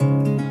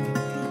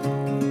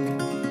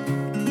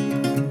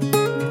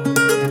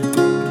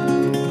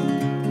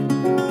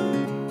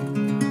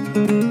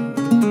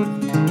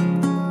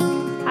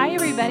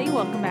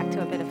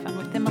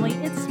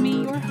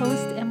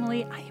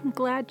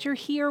that you're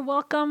here.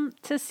 Welcome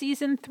to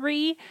season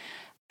 3.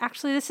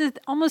 Actually, this is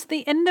almost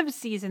the end of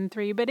season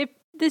 3, but if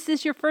this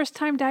is your first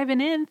time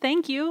diving in,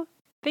 thank you.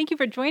 Thank you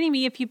for joining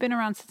me. If you've been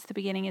around since the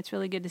beginning, it's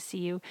really good to see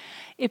you.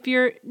 If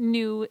you're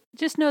new,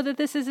 just know that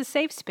this is a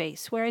safe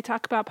space where I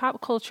talk about pop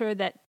culture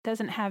that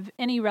doesn't have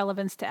any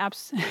relevance to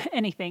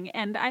anything.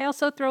 And I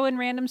also throw in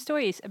random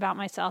stories about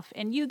myself,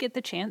 and you get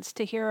the chance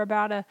to hear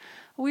about a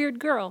weird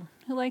girl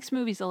who likes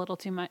movies a little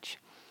too much.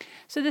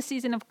 So this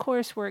season, of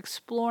course, we're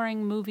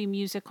exploring movie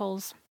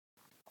musicals.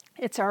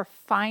 It's our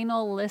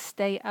final list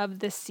day of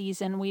this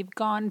season. We've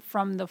gone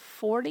from the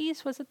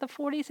 40s, was it the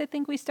 40s I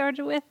think we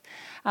started with?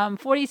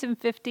 40s and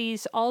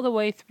 50s all the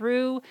way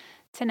through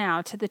to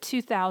now, to the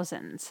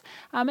 2000s.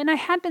 And I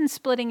had been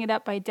splitting it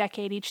up by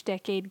decade, each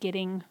decade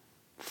getting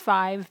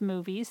 5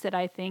 movies that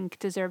I think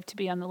deserve to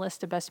be on the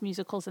list of best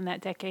musicals in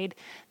that decade.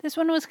 This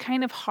one was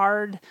kind of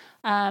hard,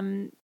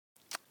 and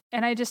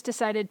I just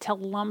decided to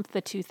lump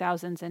the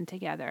 2000s in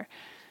together.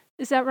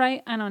 Is that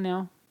right? I don't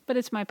know. But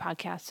it's my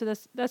podcast, so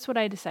that's what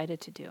I decided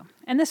to do.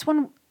 And this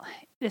one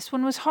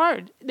was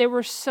hard. There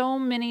were so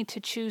many to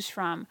choose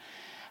from.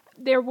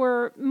 There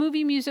were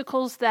movie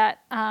musicals that,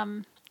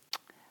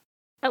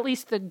 at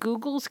least the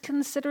Googles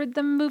considered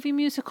them movie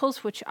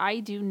musicals, which I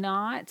do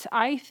not.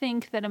 I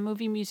think that a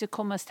movie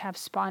musical must have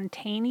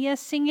spontaneous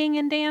singing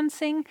and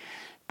dancing.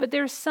 But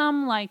there's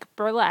some like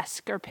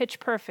Burlesque or Pitch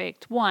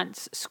Perfect,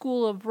 Once,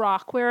 School of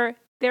Rock, where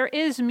there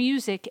is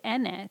music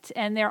in it,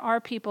 and there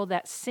are people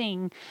that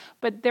sing,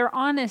 but they're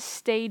on a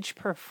stage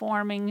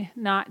performing,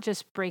 not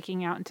just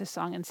breaking out into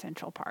song in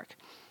Central Park.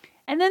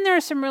 And then there are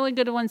some really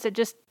good ones that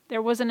just,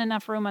 there wasn't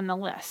enough room on the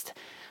list.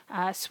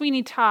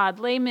 Sweeney Todd,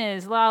 Les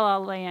Mis, La La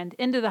Land,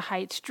 Into the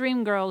Heights,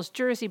 Dreamgirls,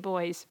 Jersey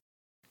Boys.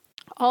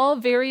 All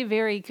very,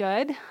 very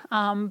good,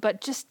 but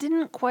just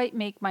didn't quite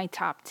make my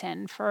top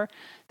 10 for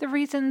the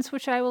reasons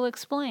which I will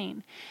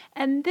explain.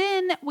 And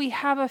then we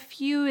have a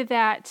few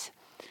that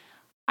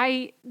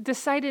I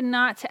decided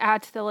not to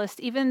add to the list,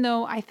 even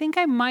though I think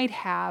I might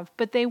have,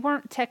 but they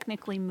weren't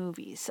technically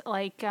movies,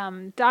 like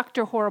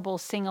Dr.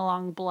 Horrible's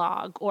Sing-Along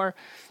Blog, or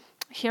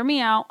Hear Me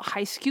Out,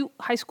 High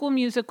School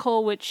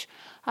Musical, which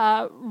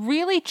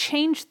really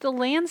changed the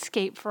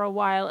landscape for a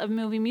while of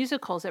movie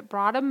musicals. It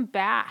brought them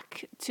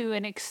back to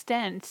an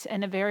extent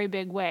in a very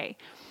big way.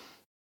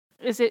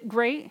 Is it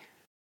great?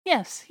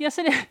 Yes,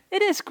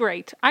 it is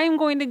great. I am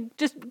going to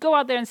just go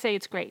out there and say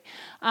it's great.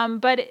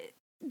 But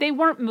they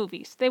weren't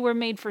movies. They were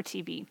made for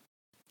TV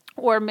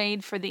or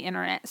made for the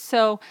internet.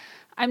 So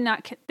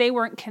they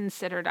weren't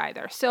considered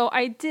either. So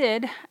I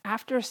did,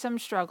 after some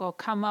struggle,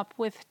 come up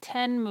with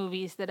 10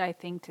 movies that I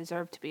think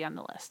deserve to be on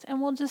the list.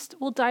 And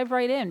we'll dive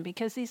right in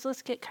because these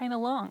lists get kind of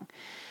long.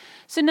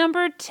 So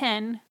number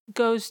 10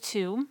 goes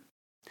to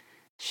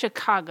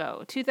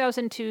Chicago,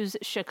 2002's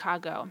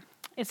Chicago.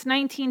 It's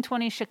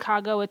 1920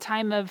 Chicago, a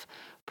time of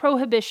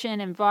prohibition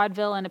and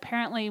vaudeville, and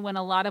apparently when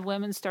a lot of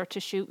women start to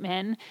shoot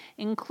men,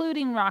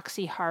 including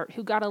Roxy Hart,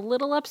 who got a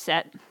little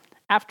upset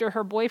after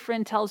her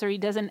boyfriend tells her he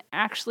doesn't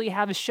actually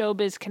have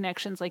showbiz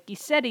connections like he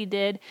said he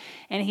did,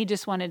 and he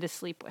just wanted to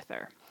sleep with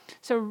her.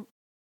 So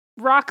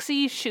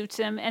Roxy shoots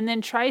him and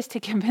then tries to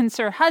convince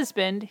her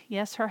husband,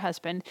 yes, her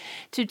husband,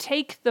 to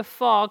take the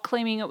fall,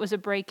 claiming it was a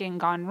break-in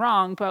gone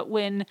wrong. But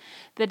when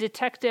the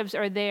detectives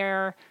are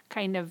there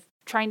kind of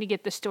trying to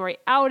get the story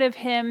out of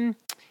him,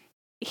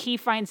 he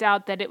finds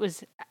out that it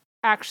was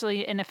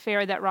actually an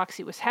affair that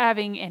Roxy was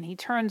having, and he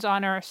turns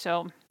on her,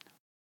 so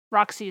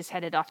Roxy is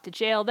headed off to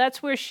jail.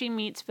 That's where she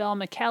meets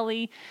Velma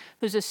Kelly,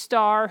 who's a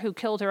star who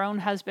killed her own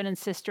husband and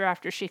sister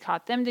after she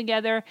caught them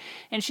together.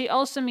 And she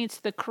also meets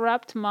the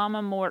corrupt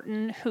Mama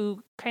Morton,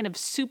 who kind of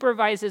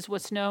supervises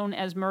what's known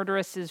as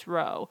Murderess's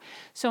Row.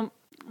 So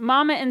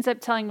Mama ends up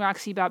telling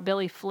Roxy about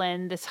Billy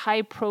Flynn, this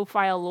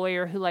high-profile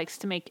lawyer who likes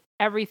to make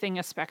everything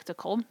a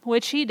spectacle,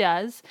 which he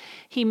does.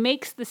 He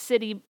makes the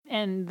city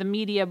and the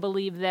media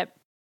believe that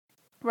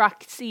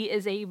Roxy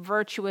is a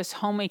virtuous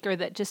homemaker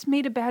that just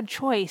made a bad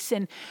choice.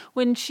 And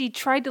when she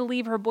tried to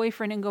leave her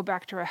boyfriend and go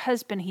back to her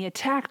husband, he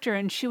attacked her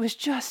and she was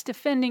just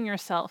defending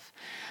herself.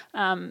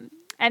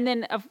 And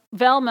then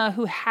Velma,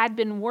 who had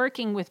been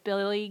working with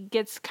Billy,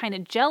 gets kind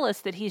of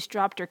jealous that he's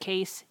dropped her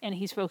case and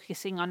he's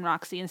focusing on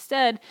Roxy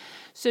instead.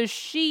 So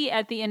she,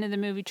 at the end of the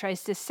movie,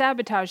 tries to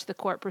sabotage the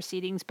court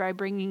proceedings by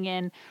bringing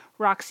in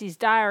Roxy's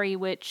diary,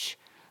 which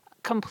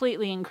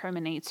completely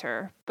incriminates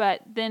her.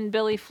 But then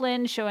Billy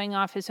Flynn, showing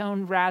off his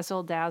own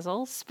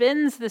razzle-dazzle,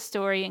 spins the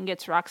story and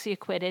gets Roxy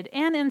acquitted,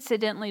 and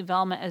incidentally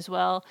Velma as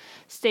well,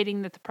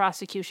 stating that the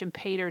prosecution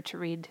paid her to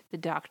read the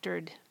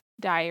doctored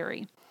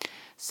diary.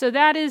 So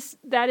that is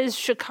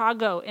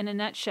Chicago in a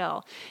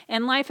nutshell.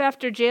 And life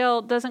after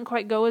jail doesn't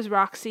quite go as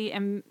Roxy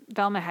and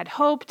Velma had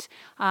hoped.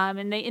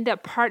 And they end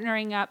up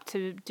partnering up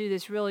to do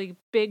this really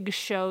big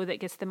show that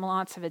gets them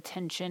lots of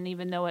attention,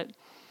 even though it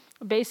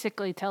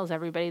basically tells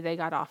everybody they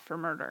got off for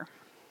murder.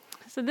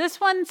 So this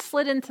one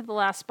slid into the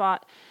last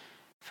spot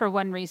for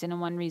one reason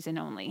and one reason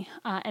only.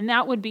 And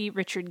that would be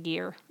Richard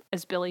Gere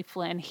as Billy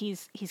Flynn.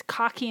 He's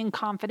cocky and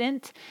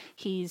confident.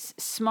 He's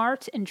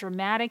smart and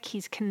dramatic.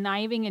 He's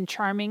conniving and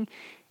charming.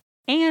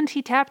 And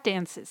he tap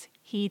dances.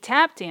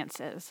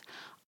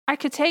 I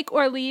could take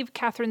or leave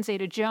Catherine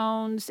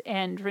Zeta-Jones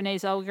and Renee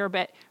Zellweger,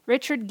 but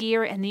Richard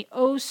Gere and the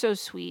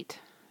oh-so-sweet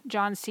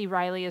John C.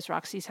 Reilly as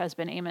Roxy's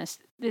husband, Amos,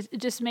 it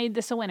just made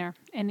this a winner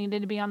and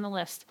needed to be on the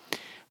list.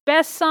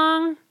 Best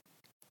song,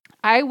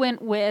 I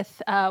went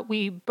with,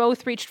 we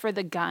both reached for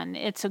the gun.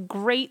 It's a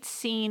great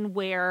scene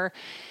where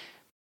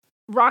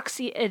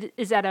Roxy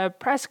is at a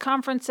press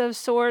conference of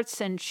sorts,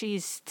 and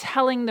she's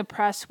telling the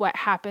press what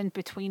happened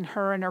between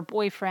her and her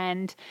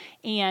boyfriend,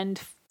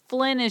 and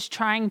Flynn is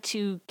trying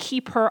to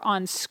keep her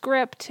on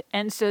script,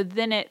 and so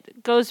then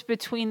it goes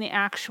between the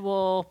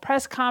actual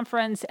press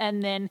conference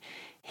and then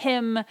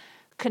him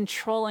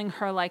controlling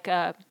her like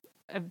a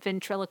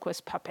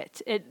ventriloquist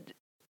puppet.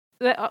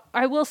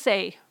 I will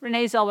say,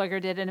 Renee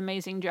Zellweger did an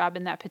amazing job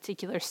in that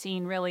particular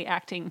scene, really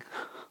acting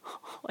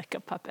like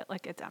a puppet,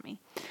 like a dummy.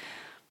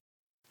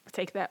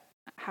 Take that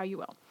how you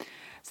will.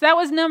 So that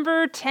was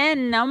number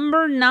 10.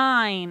 Number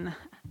 9.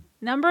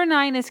 Number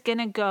 9 is going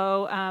to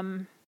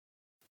go...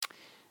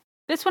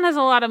 this one has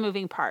a lot of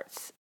moving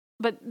parts,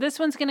 but this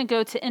one's going to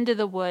go to Into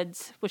the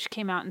Woods, which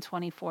came out in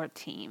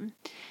 2014.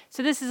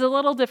 So this is a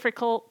little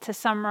difficult to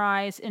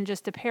summarize in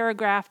just a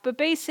paragraph, but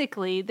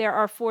basically there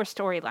are 4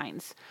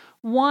 storylines.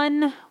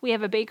 One, we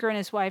have a baker and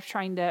his wife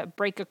trying to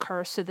break a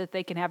curse so that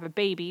they can have a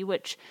baby,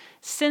 which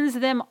sends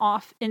them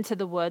off into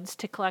the woods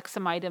to collect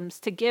some items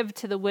to give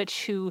to the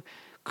witch who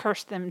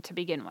cursed them to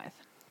begin with.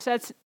 So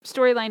that's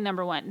storyline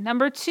number 1.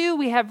 Number 2,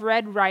 we have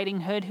Red Riding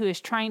Hood, who is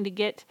trying to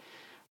get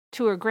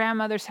to her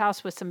grandmother's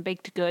house with some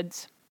baked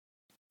goods.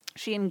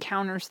 She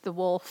encounters the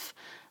wolf,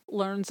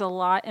 learns a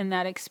lot in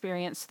that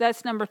experience.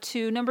 That's number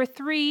 2. Number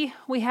 3,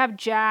 we have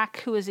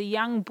Jack, who is a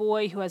young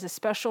boy who has a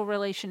special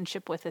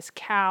relationship with his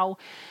cow,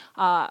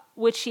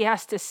 which he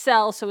has to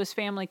sell so his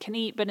family can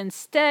eat, but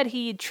instead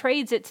he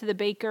trades it to the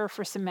baker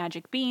for some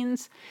magic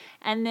beans.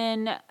 And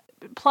then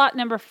plot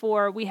number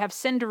 4, we have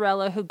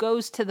Cinderella, who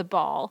goes to the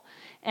ball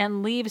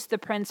and leaves the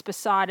prince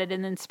besotted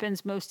and then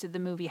spends most of the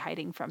movie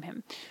hiding from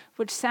him,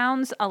 which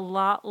sounds a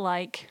lot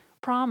like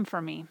prom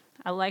for me.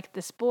 I liked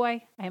this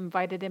boy, I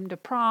invited him to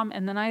prom,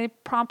 and then I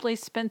promptly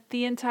spent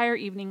the entire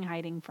evening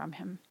hiding from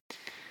him.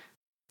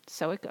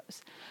 So it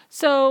goes.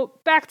 So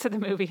back to the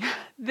movie.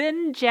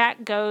 Then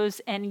Jack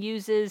goes and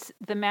uses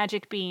the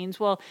magic beans.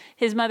 Well,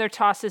 his mother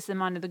tosses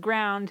them onto the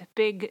ground.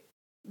 Big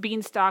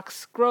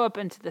beanstalks grow up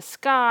into the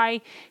sky.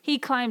 He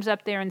climbs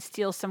up there and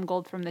steals some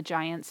gold from the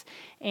giants,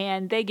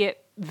 and they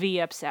get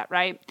upset,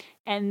 right?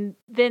 And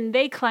then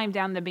they climb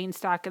down the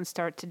beanstalk and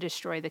start to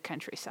destroy the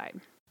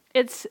countryside.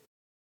 It's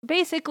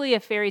basically a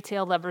fairy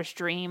tale lover's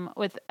dream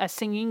with a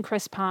singing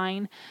Chris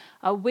Pine,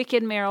 a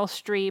wicked Meryl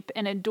Streep,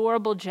 an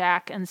adorable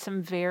Jack, and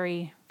some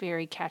very,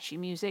 very catchy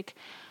music.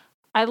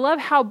 I love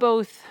how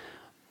both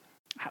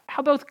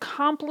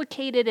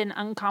complicated and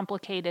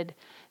uncomplicated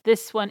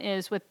this one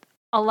is, with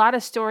a lot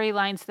of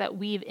storylines that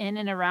weave in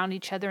and around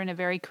each other in a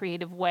very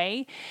creative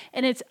way.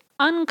 And it's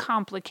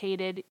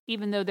uncomplicated,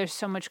 even though there's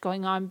so much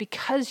going on,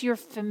 because you're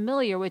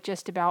familiar with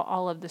just about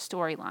all of the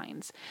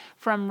storylines.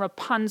 From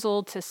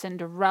Rapunzel to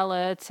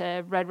Cinderella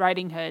to Red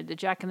Riding Hood to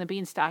Jack and the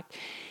Beanstalk.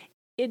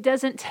 It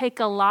doesn't take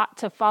a lot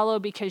to follow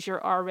because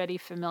you're already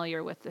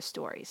familiar with the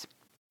stories.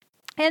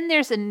 And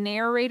there's a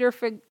narrator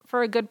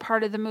for a good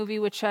part of the movie,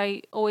 which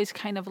I always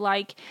kind of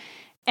like.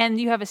 And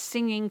you have a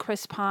singing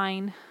Chris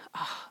Pine.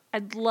 Oh,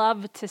 I'd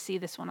love to see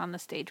this one on the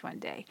stage one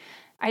day.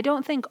 I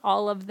don't think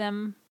all of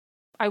them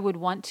I would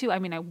want to. I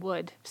mean, I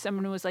would. If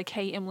someone was like,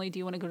 hey, Emily, do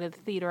you want to go to the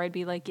theater? I'd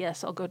be like,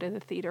 yes, I'll go to the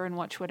theater and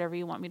watch whatever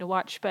you want me to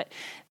watch. But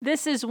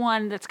this is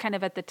one that's kind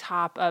of at the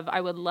top of, I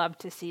would love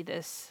to see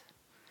this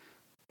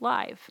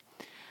live.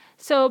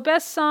 So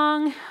best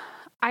song,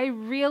 I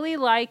really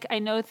like I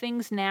Know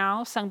Things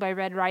Now, sung by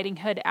Red Riding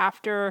Hood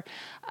after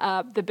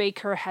the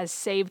baker has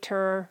saved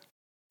her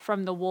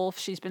from the wolf.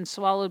 She's been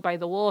swallowed by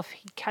the wolf.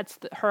 He cuts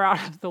her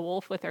out of the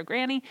wolf with her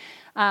granny.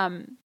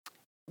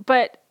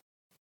 But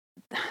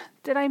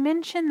did I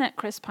mention that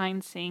Chris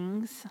Pine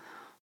sings?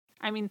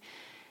 I mean,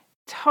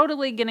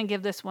 totally going to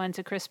give this one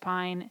to Chris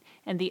Pine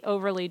and the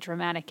overly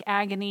dramatic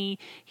agony.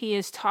 He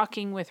is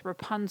talking with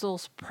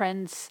Rapunzel's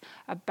prince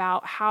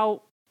about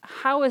how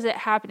is it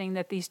happening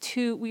that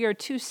we are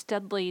two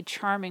studly,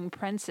 charming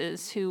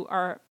princes who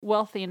are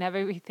wealthy and have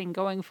everything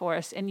going for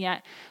us, and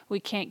yet we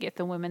can't get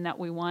the women that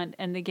we want,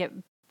 and they get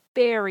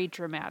very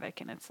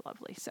dramatic, and it's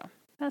lovely. So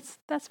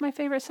that's my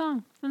favorite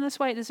song, and that's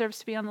why it deserves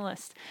to be on the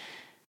list.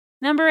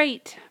 Number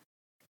 8.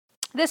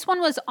 This one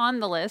was on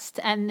the list,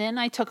 and then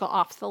I took it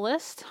off the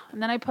list,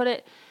 and then I put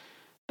it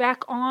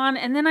back on,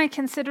 and then I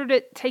considered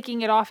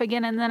taking it off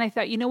again, and then I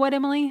thought, you know what,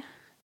 Emily?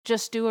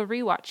 Just do a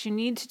rewatch. You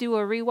need to do a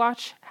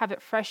rewatch, have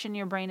it fresh in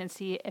your brain, and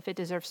see if it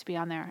deserves to be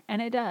on there.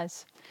 And it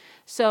does.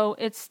 So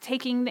it's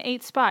taking the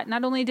 8th spot.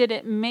 Not only did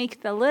it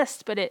make the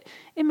list, but it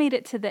made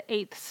it to the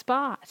 8th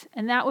spot.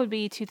 And that would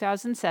be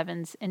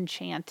 2007's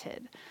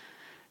Enchanted.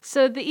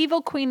 So the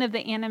evil queen of the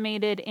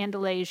animated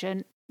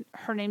Andalasia,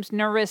 her name's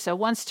Nerissa,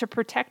 wants to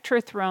protect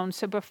her throne.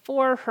 So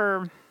before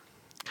her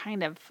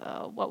kind of,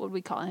 what would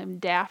we call him,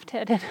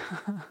 daft-headed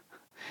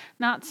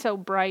not so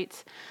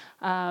bright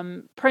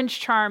Prince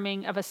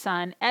Charming of a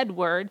son,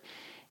 Edward,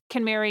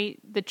 can marry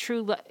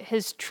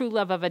his true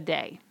love of a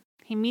day.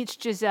 He meets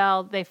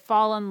Giselle. They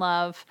fall in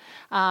love.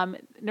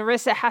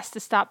 Nerissa has to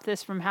stop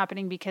this from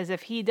happening because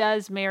if he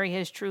does marry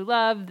his true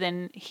love,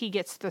 then he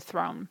gets the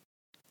throne.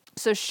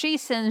 So she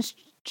sends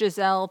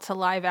Giselle to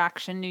live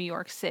action New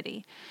York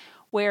City,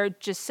 where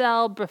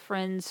Giselle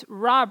befriends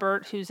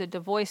Robert, who's a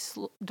divorce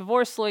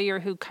lawyer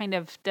who kind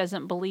of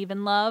doesn't believe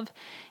in love,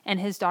 and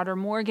his daughter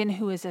Morgan,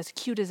 who is as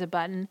cute as a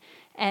button.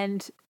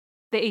 And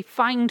they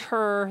find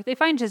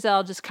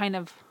Giselle just kind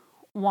of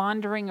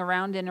wandering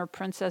around in her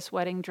princess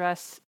wedding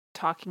dress,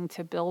 talking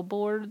to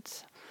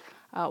billboards.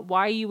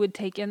 Why you would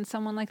take in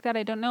someone like that,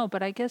 I don't know.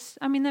 But I guess,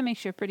 that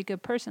makes you a pretty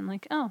good person.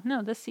 Like, oh,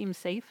 no, this seems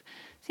safe.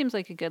 Seems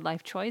like a good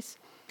life choice.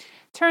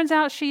 Turns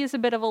out she is a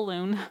bit of a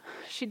loon.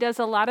 She does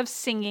a lot of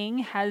singing,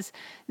 has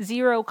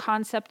zero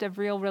concept of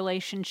real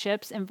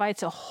relationships,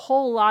 invites a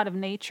whole lot of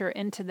nature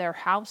into their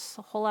house,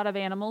 a whole lot of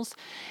animals,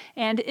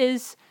 and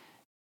is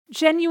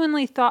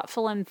genuinely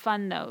thoughtful and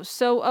fun, though.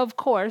 So, of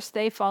course,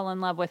 they fall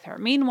in love with her.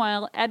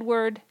 Meanwhile,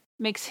 Edward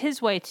makes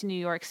his way to New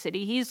York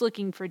City. He's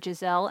looking for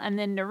Giselle, and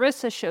then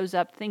Nerissa shows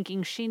up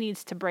thinking she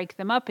needs to break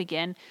them up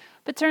again.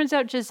 But turns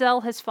out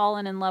Giselle has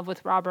fallen in love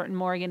with Robert and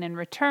Morgan in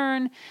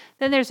return.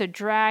 Then there's a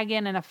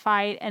dragon and a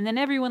fight, and then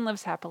everyone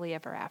lives happily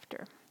ever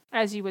after,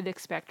 as you would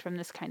expect from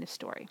this kind of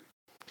story.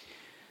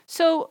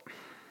 So,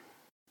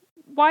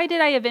 why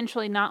did I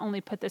eventually not only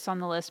put this on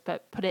the list,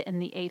 but put it in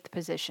the 8th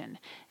position?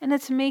 And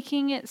it's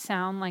making it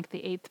sound like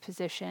the 8th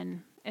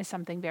position is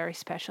something very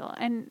special.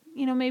 And,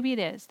 maybe it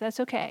is. That's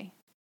okay.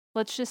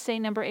 Let's just say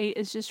number 8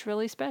 is just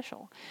really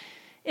special.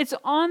 It's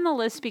on the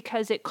list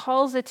because it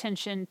calls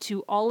attention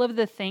to all of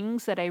the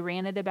things that I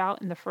ranted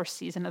about in the first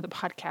season of the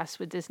podcast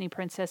with Disney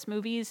princess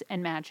movies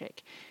and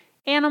magic.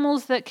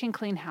 Animals that can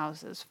clean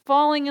houses,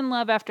 falling in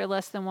love after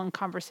less than one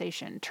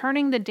conversation,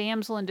 turning the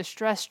damsel in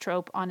distress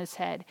trope on its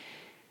head.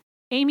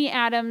 Amy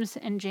Adams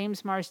and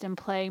James Marsden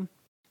play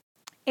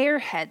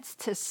airheads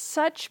to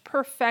such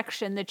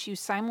perfection that you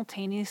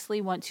simultaneously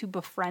want to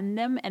befriend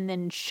them and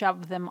then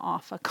shove them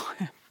off a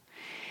cliff.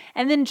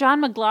 And then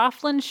John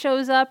McLaughlin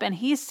shows up and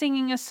he's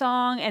singing a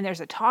song, and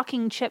there's a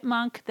talking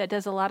chipmunk that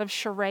does a lot of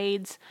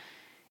charades.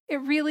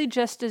 It really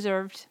just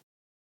deserved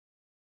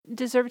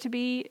to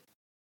be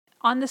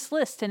on this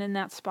list and in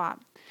that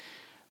spot.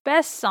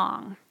 Best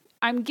song.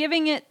 I'm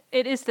giving it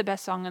is the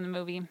best song in the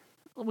movie.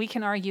 We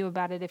can argue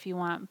about it if you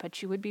want,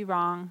 but you would be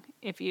wrong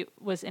if it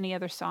was any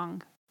other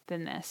song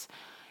than this.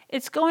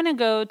 It's going to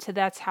go to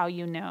That's How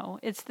You Know.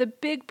 It's the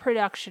big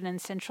production in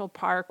Central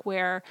Park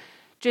where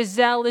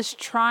Giselle is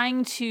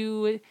trying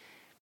to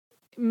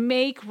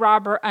make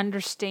Robert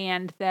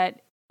understand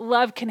that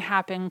love can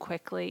happen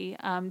quickly.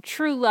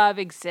 True love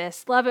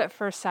exists. Love at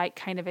first sight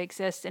kind of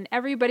exists. And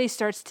everybody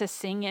starts to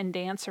sing and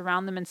dance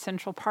around them in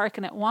Central Park.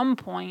 And at one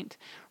point,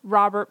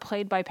 Robert,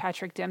 played by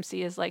Patrick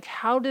Dempsey, is like,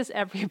 how does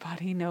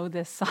everybody know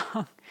this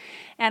song?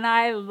 And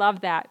I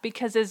love that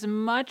because as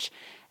much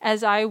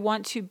as I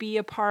want to be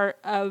a part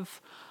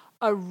of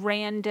a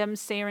random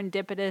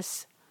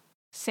serendipitous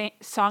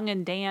song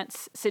and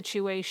dance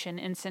situation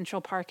in Central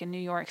Park in New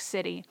York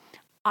City,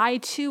 I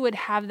too would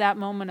have that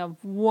moment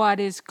of what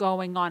is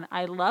going on.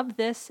 I love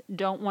this,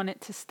 don't want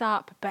it to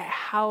stop, but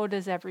how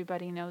does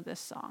everybody know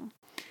this song?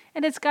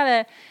 And it's got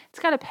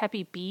a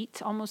peppy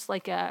beat, almost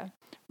like a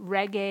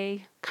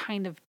reggae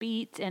kind of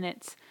beat, and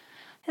it's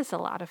a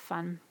lot of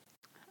fun.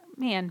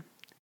 Man,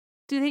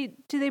 do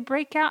they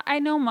break out? I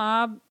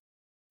know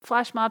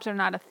flash mobs are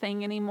not a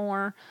thing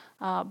anymore,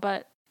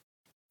 but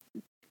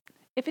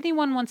if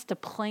anyone wants to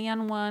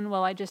plan one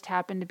while I just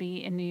happen to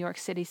be in New York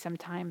City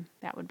sometime,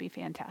 that would be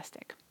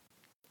fantastic.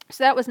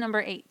 So that was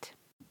number 8.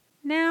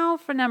 Now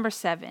for number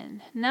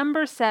 7.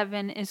 Number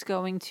 7 is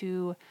going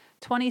to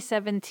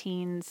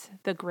 2017's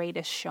The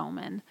Greatest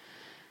Showman.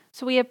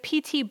 So we have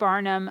P.T.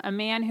 Barnum, a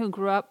man who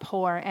grew up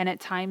poor and at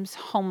times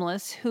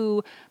homeless,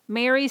 who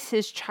marries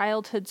his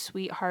childhood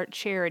sweetheart,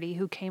 Charity,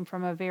 who came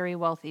from a very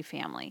wealthy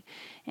family.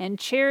 And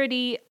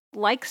Charity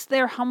likes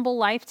their humble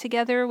life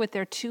together with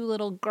their 2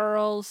 little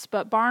girls,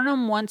 but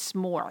Barnum wants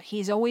more.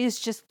 He's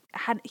always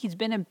he's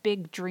been a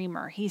big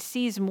dreamer. He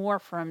sees more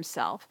for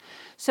himself.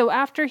 So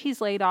after he's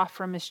laid off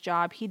from his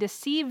job, he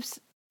deceives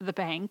the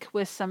bank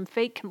with some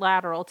fake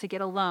collateral to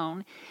get a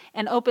loan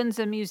and opens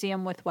a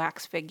museum with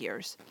wax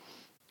figures.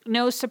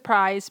 No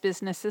surprise,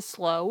 business is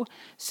slow,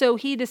 so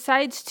he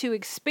decides to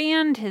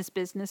expand his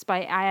business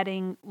by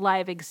adding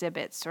live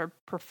exhibits or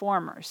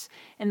performers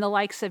and the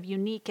likes of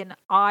unique and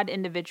odd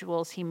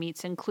individuals he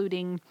meets,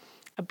 including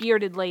a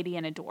bearded lady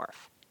and a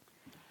dwarf.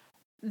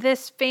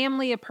 This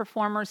family of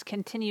performers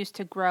continues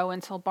to grow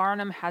until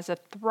Barnum has a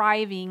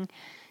thriving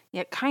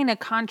yet kind of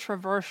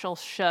controversial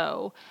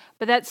show,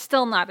 but that's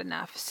still not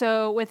enough.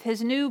 So with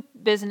his new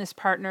business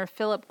partner,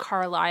 Philip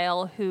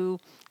Carlyle, who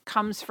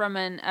comes from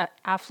an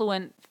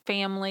affluent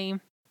family.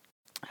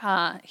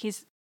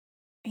 He's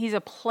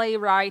a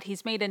playwright.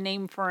 He's made a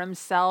name for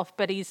himself,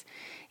 but he's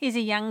a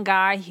young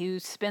guy who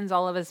spends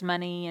all of his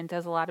money and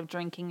does a lot of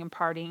drinking and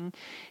partying.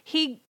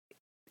 He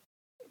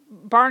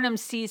Barnum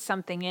sees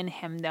something in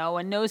him, though,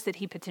 and knows that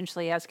he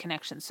potentially has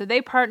connections. So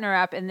they partner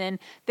up, and then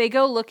they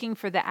go looking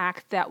for the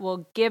act that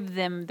will give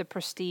them the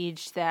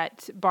prestige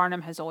that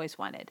Barnum has always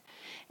wanted.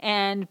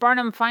 And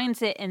Barnum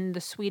finds it in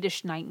the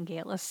Swedish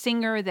Nightingale, a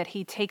singer that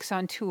he takes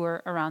on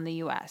tour around the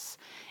U.S.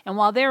 And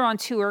while they're on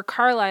tour,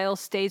 Carlisle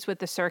stays with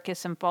the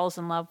circus and falls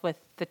in love with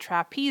the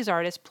trapeze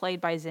artist played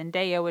by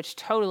Zendaya, which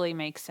totally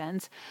makes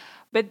sense.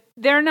 But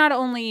they're not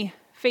only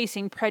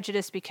facing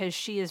prejudice because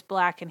she is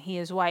black and he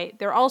is white,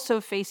 they're also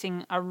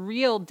facing a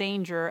real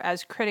danger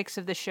as critics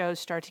of the show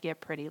start to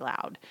get pretty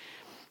loud.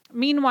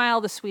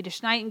 Meanwhile, the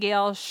Swedish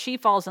Nightingale, she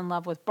falls in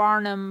love with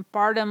Barnum.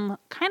 Barnum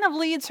kind of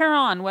leads her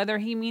on, whether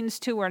he means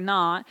to or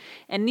not,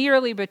 and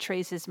nearly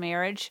betrays his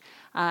marriage,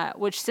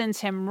 which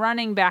sends him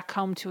running back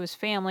home to his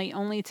family,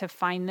 only to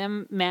find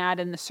them mad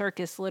and the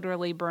circus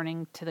literally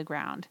burning to the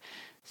ground.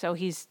 So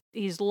he's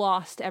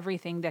lost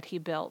everything that he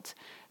built.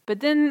 But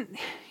then,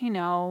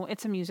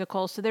 it's a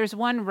musical, so there's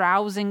one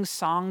rousing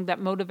song that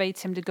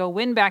motivates him to go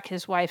win back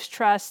his wife's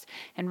trust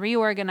and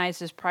reorganize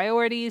his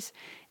priorities,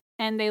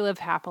 and they live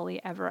happily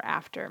ever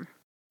after.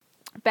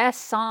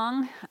 Best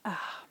song,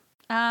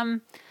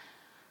 I'm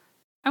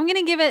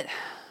gonna give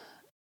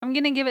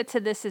it to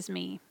This Is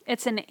Me.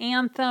 It's an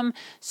anthem.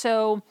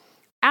 So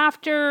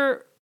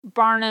after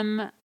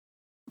Barnum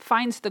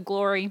finds the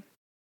glory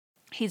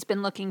he's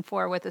been looking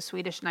for with the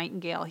Swedish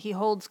Nightingale, he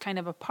holds kind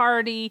of a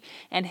party,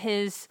 and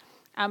his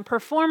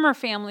performer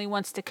family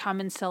wants to come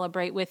and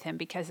celebrate with him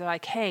because they're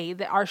like, hey,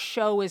 our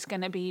show is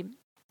going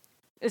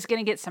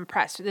to get some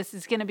press. This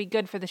is going to be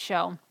good for the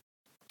show.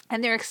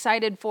 And they're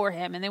excited for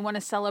him and they want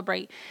to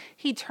celebrate.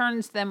 He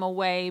turns them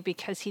away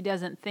because he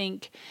doesn't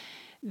think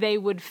they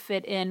would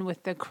fit in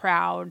with the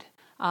crowd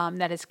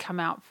that has come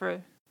out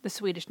for the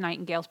Swedish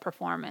Nightingale's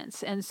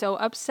performance. And so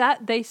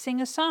upset, they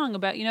sing a song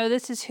about,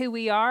 this is who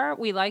we are.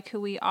 We like who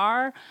we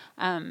are.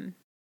 And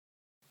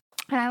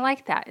I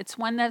like that. It's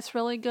one that's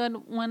really good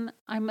when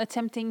I'm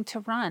attempting to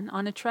run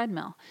on a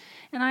treadmill.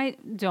 And I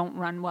don't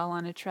run well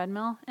on a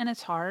treadmill, and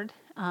it's hard.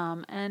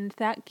 And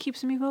that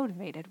keeps me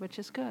motivated, which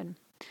is good.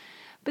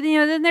 But,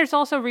 then there's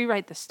also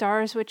Rewrite the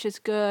Stars, which is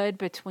good,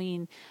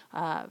 between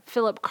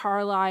Philip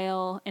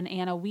Carlisle and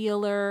Anna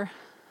Wheeler.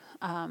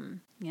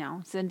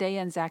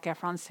 Zendaya and Zac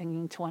Efron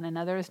singing to one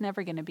another is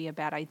never going to be a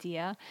bad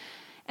idea.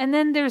 And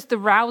then there's the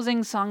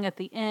rousing song at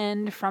the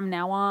end, From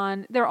Now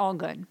On. They're all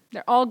good.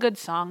 They're all good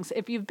songs.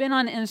 If you've been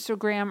on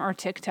Instagram or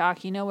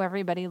TikTok,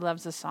 everybody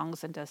loves the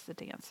songs and does the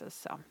dances.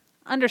 So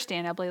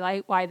understandably,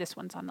 like why this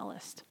one's on the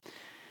list.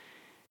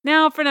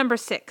 Now for number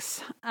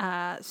 6.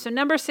 So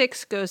number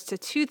 6 goes to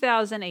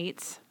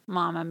 2008's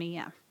Mamma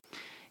Mia.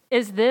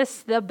 Is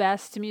this the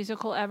best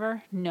musical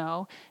ever?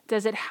 No.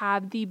 Does it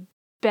have the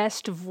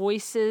best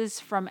voices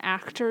from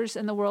actors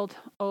in the world?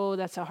 Oh,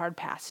 that's a hard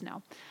pass.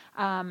 No.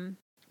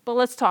 But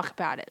let's talk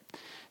about it.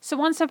 So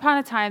once upon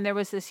a time, there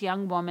was this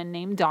young woman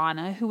named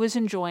Donna who was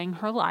enjoying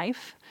her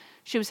life.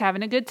 She was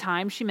having a good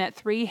time. She met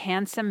 3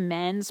 handsome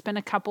men, spent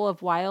a couple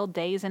of wild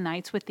days and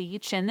nights with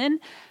each, and then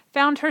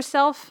found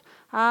herself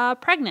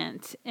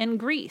pregnant in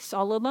Greece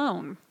all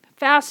alone.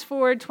 Fast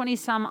forward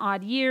 20-some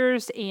odd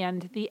years,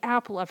 and the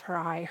apple of her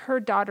eye, her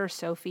daughter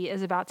Sophie,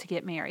 is about to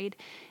get married.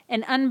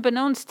 And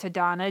unbeknownst to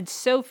Donna,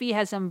 Sophie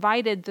has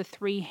invited the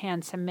 3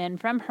 handsome men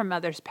from her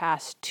mother's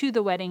past to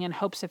the wedding in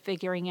hopes of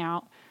figuring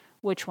out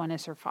which one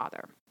is her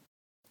father.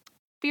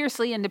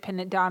 Fiercely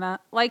independent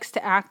Donna likes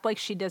to act like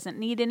she doesn't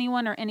need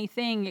anyone or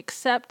anything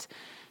except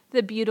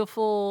the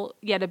beautiful,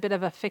 yet a bit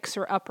of a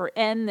fixer-upper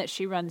inn that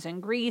she runs in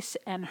Greece,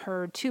 and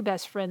her 2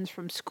 best friends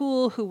from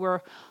school who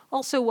were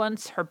also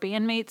once her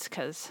bandmates,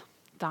 because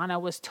Donna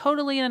was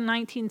totally in a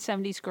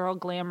 1970s girl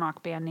glam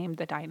rock band named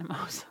the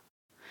Dynamos.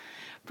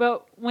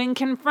 But when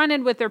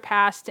confronted with her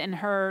past and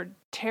her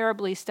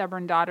terribly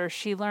stubborn daughter,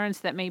 she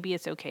learns that maybe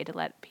it's okay to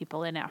let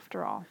people in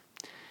after all.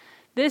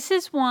 This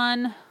is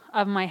one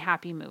of my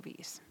happy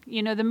movies.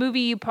 The movie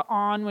you put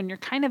on when you're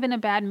kind of in a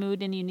bad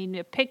mood and you need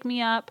to pick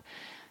me up.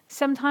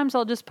 Sometimes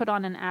I'll just put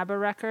on an ABBA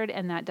record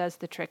and that does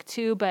the trick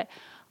too, but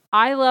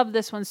I love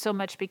this one so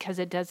much because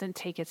it doesn't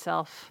take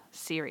itself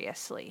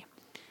seriously.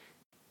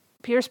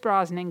 Pierce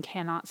Brosnan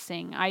cannot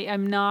sing. I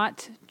am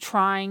not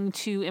trying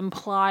to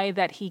imply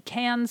that he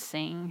can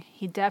sing.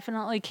 He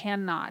definitely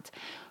cannot.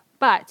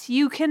 But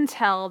you can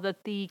tell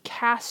that the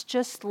cast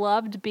just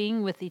loved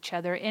being with each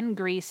other in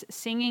Greece,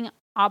 singing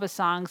ABBA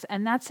songs,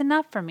 and that's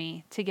enough for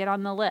me to get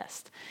on the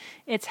list.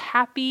 It's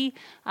happy,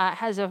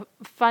 has a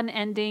fun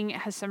ending,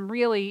 has some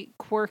really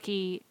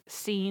quirky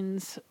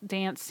scenes,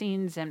 dance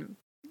scenes, and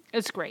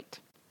it's great.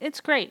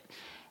 It's great.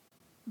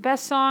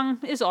 Best song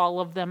is all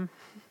of them.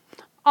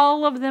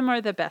 All of them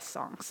are the best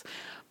songs.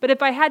 But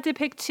if I had to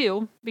pick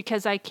 2,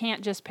 because I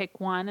can't just pick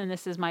one, and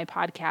this is my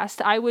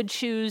podcast, I would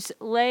choose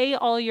Lay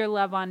All Your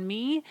Love on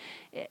Me.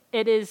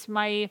 It is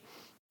my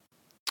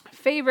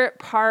favorite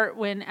part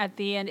when at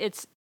the end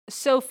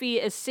Sophie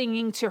is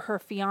singing to her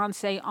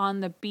fiance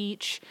on the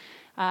beach.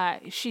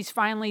 she's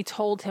finally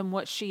told him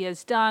what she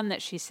has done,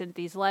 that she sent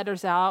these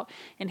letters out.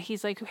 And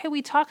he's like, hey,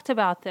 we talked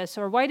about this.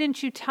 Or why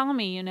didn't you tell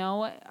me? You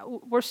know,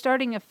 we're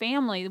starting a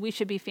family. We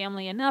should be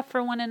family enough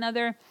for one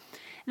another.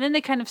 And then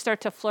they kind of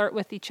start to flirt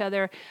with each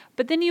other.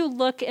 But then you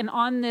look, and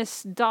on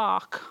this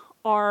dock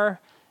are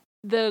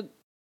the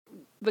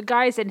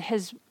guys in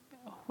his,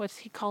 what's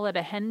he call it,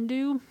 a hen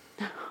do?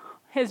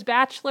 His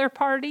bachelor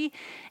party.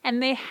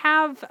 And they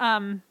have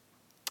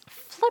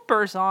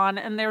flippers on,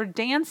 and they're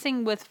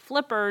dancing with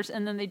flippers,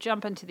 and then they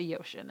jump into the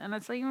ocean. And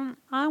it's like,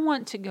 I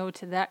want to go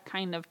to that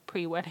kind of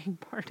pre-wedding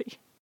party.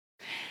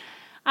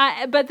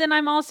 But then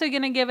I'm also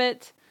going to give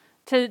it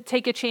to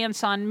Take a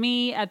Chance on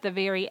Me at the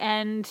very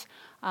end.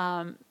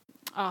 I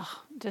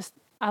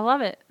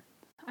love it.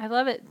 I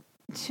love it.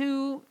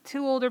 Two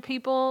older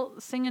people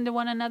singing to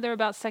one another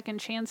about second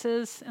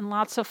chances, and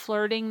lots of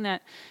flirting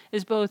that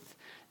is both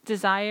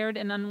desired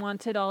and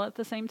unwanted all at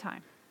the same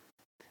time.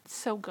 It's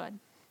so good.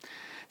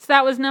 So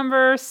that was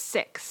number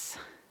 6.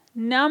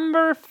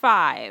 Number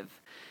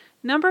 5.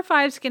 Number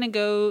 5 is going to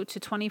go to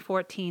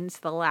 2014's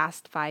The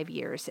Last 5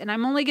 Years. And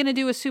I'm only going to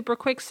do a super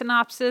quick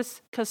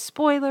synopsis because,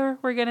 spoiler,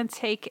 we're going to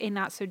take a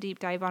not so deep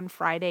dive on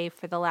Friday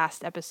for the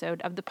last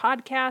episode of the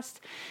podcast.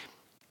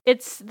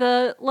 It's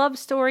the love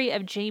story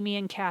of Jamie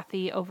and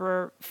Kathy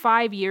over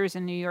 5 years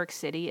in New York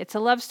City. It's a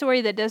love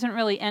story that doesn't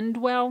really end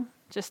well.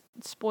 Just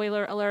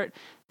spoiler alert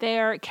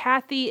there.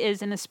 Kathy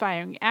is an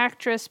aspiring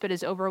actress, but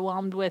is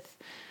overwhelmed with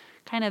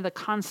kind of the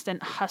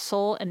constant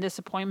hustle and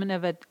disappointment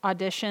of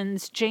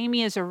auditions.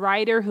 Jamie is a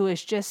writer who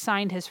has just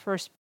signed his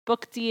first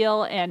book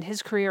deal, and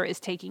his career is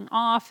taking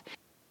off.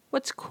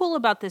 What's cool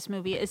about this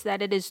movie is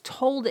that it is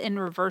told in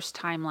reverse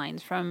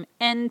timelines, from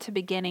end to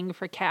beginning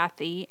for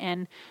Kathy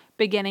and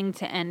beginning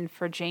to end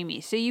for Jamie.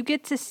 So you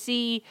get to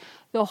see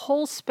the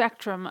whole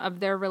spectrum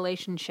of their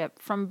relationship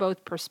from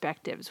both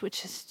perspectives,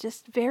 which is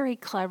just very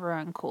clever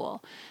and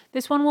cool.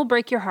 This one will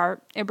break your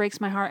heart. It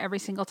breaks my heart every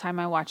single time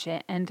I watch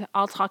it, and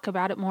I'll talk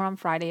about it more on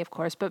Friday, of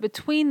course. But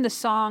between the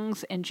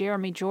songs and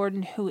Jeremy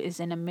Jordan, who is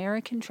an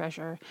American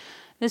treasure,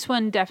 this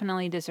one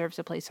definitely deserves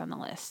a place on the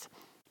list.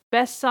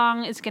 Best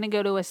song is going to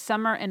go to A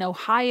Summer in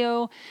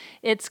Ohio.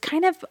 It's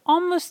kind of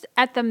almost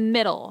at the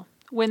middle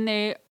when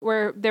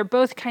they're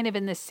both kind of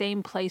in the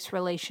same place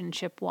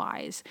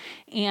relationship-wise.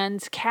 And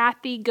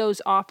Kathy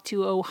goes off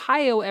to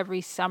Ohio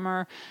every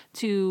summer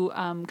to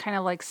kind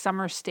of like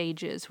summer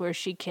stages where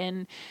she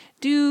can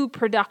do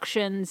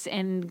productions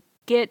and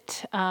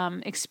get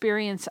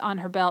experience on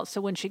her belt. So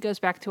when she goes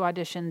back to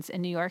auditions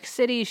in New York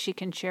City, she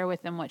can share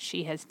with them what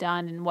she has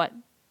done and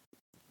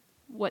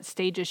what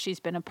stages she's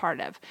been a part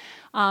of.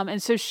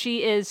 And so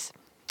she is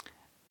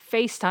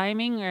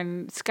FaceTiming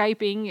and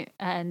Skyping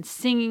and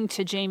singing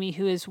to Jamie,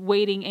 who is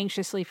waiting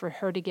anxiously for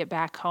her to get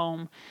back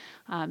home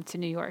to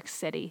New York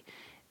City.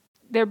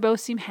 They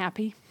both seem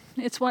happy.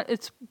 It's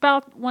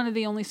about one of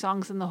the only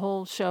songs in the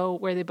whole show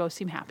where they both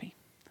seem happy.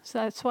 So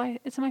that's why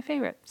it's my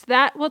favorite. So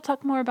that we'll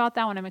talk more about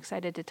that one. I'm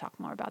excited to talk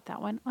more about that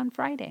one on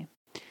Friday.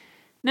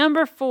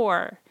 Number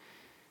 4.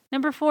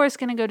 Number 4 is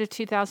going to go to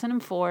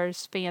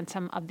 2004's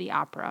Phantom of the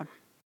Opera.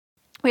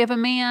 We have a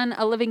man,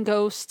 a living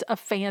ghost, a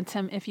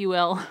phantom, if you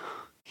will.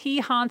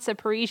 He haunts a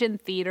Parisian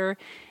theater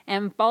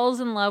and falls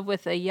in love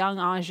with a young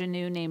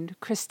ingenue named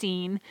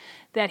Christine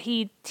that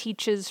he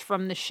teaches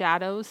from the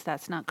shadows.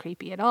 That's not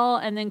creepy at all.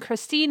 And then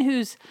Christine,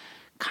 who's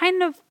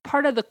kind of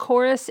part of the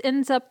chorus,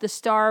 ends up the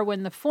star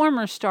when the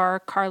former star,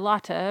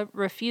 Carlotta,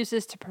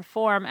 refuses to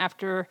perform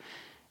after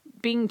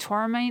being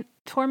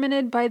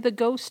tormented by the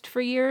ghost for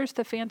years,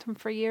 the phantom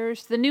for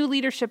years. The new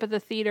leadership of the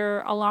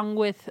theater, along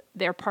with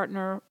their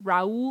partner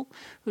Raoul,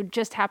 who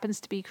just happens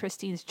to be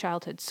Christine's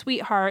childhood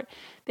sweetheart,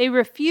 they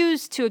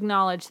refuse to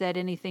acknowledge that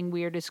anything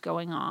weird is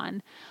going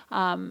on.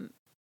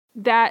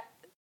 That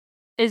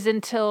is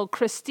until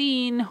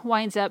Christine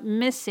winds up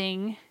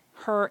missing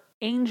her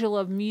angel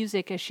of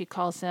music, as she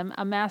calls him,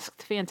 a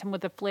masked phantom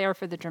with a flair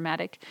for the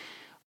dramatic,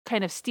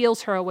 kind of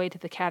steals her away to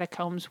the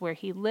catacombs where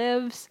he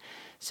lives.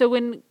 So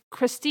when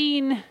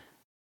Christine,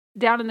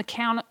 down in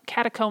the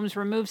catacombs,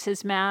 removes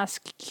his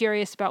mask,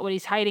 curious about what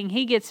he's hiding,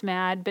 he gets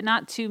mad, but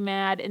not too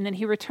mad, and then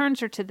he returns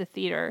her to the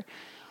theater,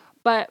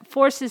 but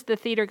forces the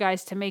theater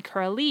guys to make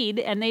her a lead,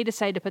 and they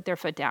decide to put their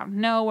foot down.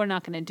 No, we're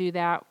not going to do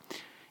that.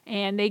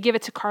 And they give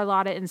it to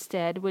Carlotta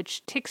instead,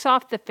 which ticks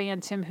off the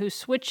phantom, who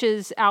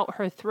switches out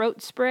her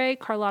throat spray,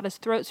 Carlotta's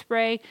throat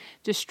spray,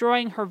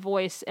 destroying her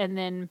voice, and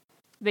then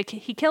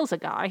he kills a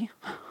guy.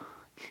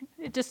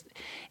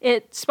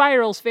 It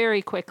spirals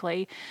very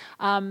quickly.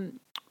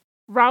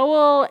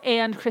 Raoul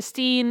and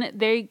Christine,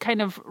 they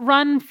kind of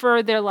run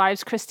for their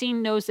lives.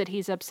 Christine knows that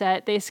he's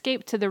upset. They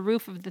escape to the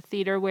roof of the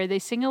theater where they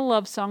sing a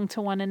love song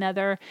to one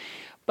another.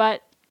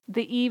 But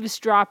the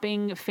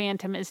eavesdropping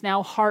phantom is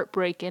now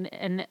heartbroken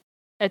and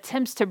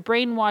attempts to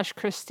brainwash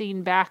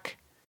Christine back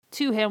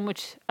to him,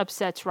 which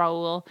upsets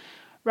Raoul.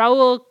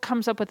 Raoul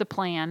comes up with a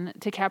plan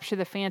to capture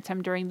the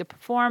phantom during the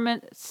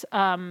performance.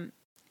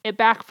 It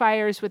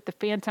backfires with the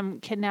phantom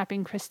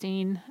kidnapping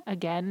Christine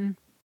again.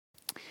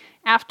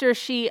 After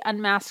she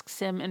unmasks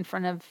him in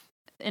front of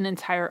an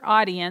entire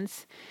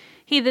audience,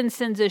 He then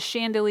sends a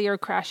chandelier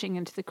crashing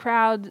into the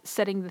crowd,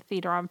 setting the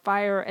theater on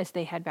fire as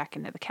they head back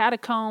into the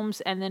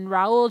catacombs. And then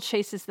Raoul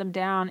chases them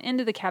down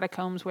into the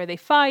catacombs where they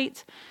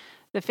fight.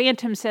 The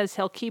Phantom says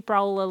he'll keep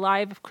Raoul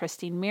alive if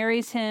Christine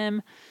marries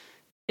him.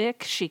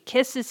 She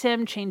kisses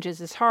him, changes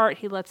his heart.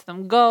 He lets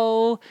them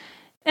go.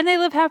 And they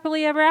live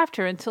happily ever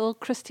after until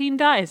Christine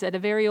dies at a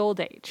very old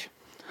age.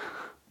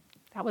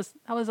 That was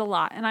a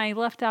lot. And I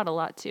left out a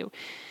lot too.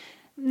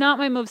 Not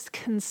my most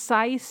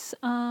concise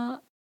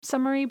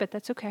summary, but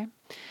that's okay.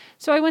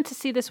 So I went to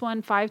see this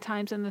one 5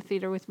 times in the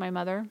theater with my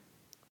mother.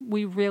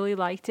 We really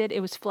liked it.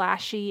 It was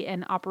flashy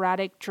and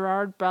operatic.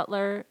 Gerard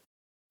Butler,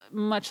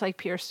 much like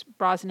Pierce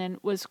Brosnan,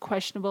 was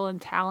questionable in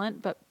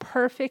talent, but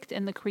perfect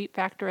in the creep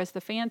factor as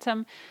the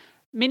Phantom.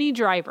 Minnie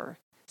Driver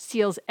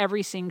steals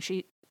every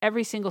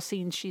single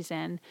scene she's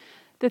in.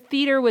 The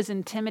theater was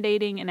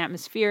intimidating and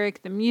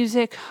atmospheric. The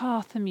music.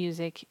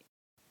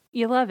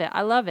 You love it.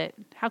 I love it.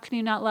 How can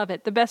you not love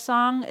it? The best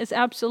song is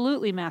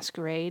absolutely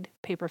Masquerade.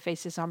 Paper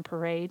Faces on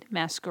Parade.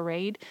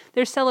 Masquerade.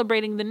 They're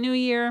celebrating the new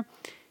year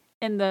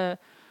in the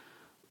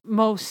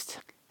most...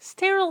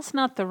 Sterile's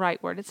not the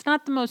right word. It's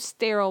not the most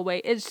sterile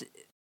way.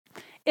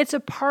 It's a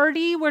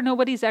party where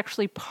nobody's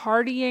actually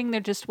partying. They're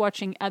just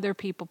watching other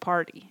people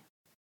party.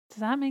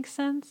 Does that make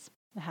sense?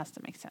 It has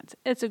to make sense.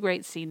 It's a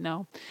great scene,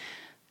 though.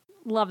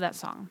 Love that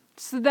song.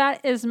 So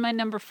that is my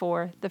number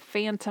 4, The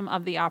Phantom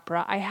of the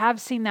Opera. I have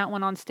seen that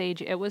one on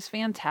stage. It was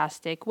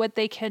fantastic. What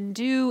they can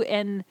do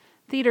in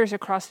theaters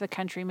across the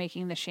country,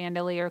 making the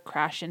chandelier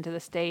crash into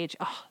the stage.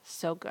 Oh,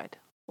 so good.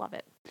 Love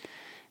it.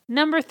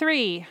 Number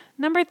 3.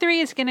 Number 3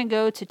 is going to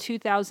go to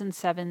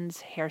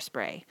 2007's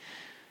Hairspray.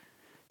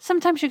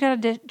 Sometimes you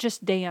got to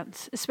just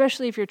dance,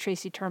 especially if you're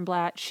Tracy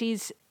Turnblad.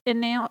 She's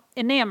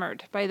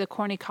enamored by the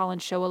Corny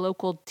Collins Show, a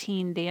local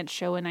teen dance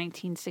show in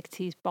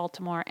 1960s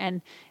Baltimore,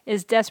 and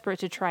is desperate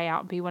to try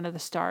out and be one of the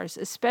stars,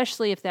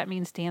 especially if that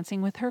means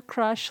dancing with her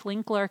crush,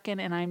 Link Larkin.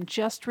 And I'm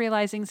just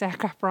realizing Zac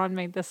Efron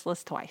made this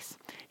list twice.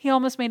 He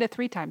almost made it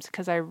 3 times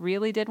because I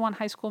really did want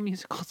High School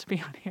Musical to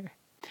be on here.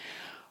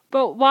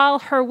 But while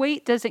her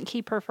weight doesn't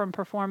keep her from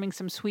performing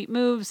some sweet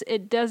moves,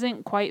 it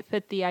doesn't quite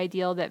fit the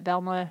ideal that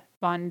Velma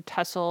Von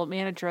Tussle,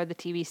 manager of the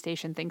TV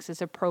station, thinks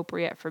is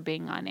appropriate for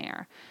being on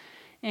air.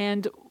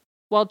 And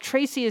while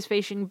Tracy is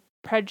facing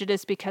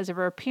prejudice because of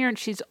her appearance,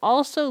 she's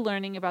also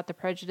learning about the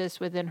prejudice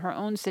within her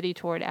own city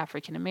toward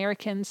African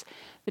Americans.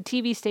 The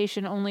TV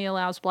station only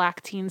allows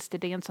black teens to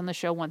dance on the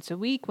show once a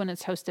week when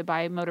it's hosted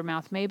by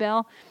Motormouth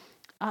Maybelle.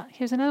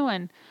 Here's another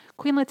one.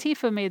 Queen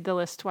Latifah made the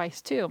list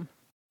twice, too.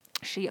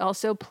 She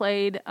also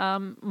played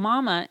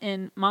Mama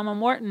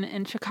Morton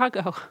in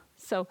Chicago.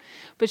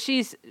 But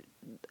she's,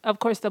 of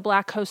course, the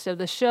black host of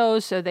the show,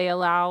 so they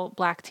allow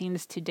black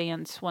teens to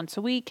dance once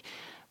a week.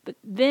 But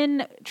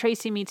then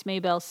Tracy meets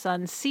Maybelle's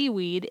son,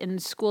 Seaweed, in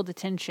school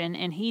detention,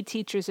 and he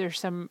teaches her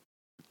some,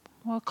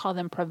 we'll call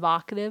them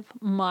provocative,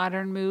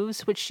 modern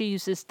moves, which she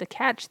uses to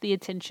catch the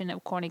attention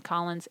of Corny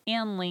Collins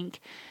and Link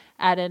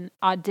at an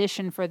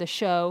audition for the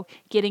show,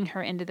 getting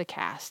her into the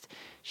cast.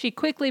 She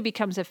quickly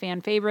becomes a fan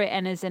favorite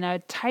and is in a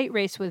tight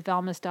race with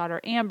Velma's daughter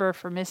Amber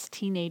for Miss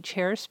Teenage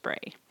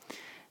Hairspray.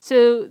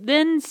 So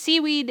then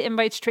Seaweed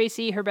invites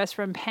Tracy, her best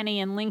friend Penny,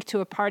 and Link to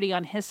a party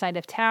on his side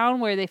of town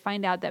where they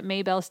find out that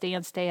Maybelle's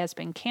dance day has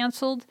been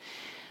canceled.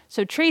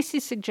 So Tracy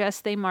suggests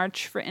they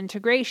march for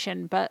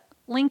integration, but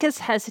Link is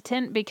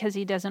hesitant because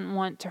he doesn't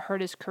want to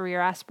hurt his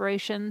career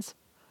aspirations.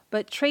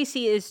 But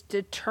Tracy is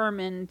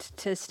determined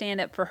to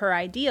stand up for her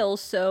ideals,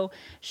 so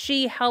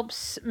she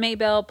helps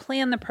Maybelle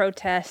plan the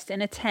protest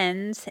and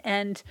attends,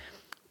 and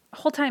the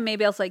whole time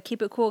Maybelle's like,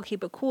 keep it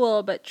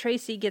cool, but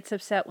Tracy gets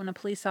upset when a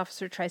police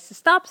officer tries to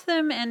stop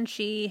them, and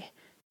she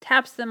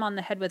taps them on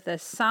the head with a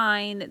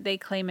sign. They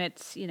claim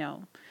it's,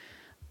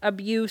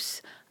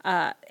 abuse,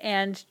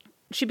 and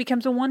she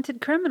becomes a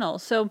wanted criminal.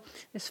 So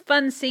this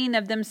fun scene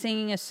of them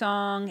singing a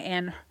song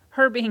and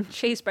her being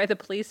chased by the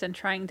police and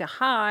trying to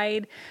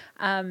hide.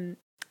 And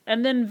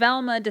then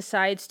Velma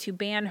decides to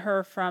ban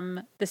her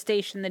from the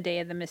station the day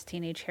of the Miss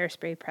Teenage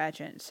Hairspray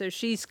pageant. So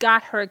she's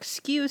got her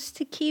excuse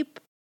to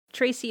keep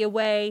Tracy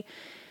away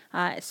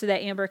so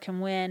that Amber can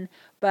win.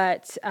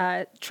 But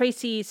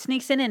Tracy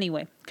sneaks in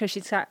anyway because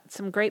she's got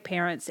some great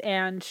parents,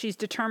 and she's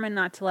determined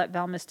not to let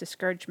Velma's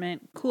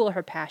discouragement cool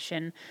her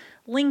passion.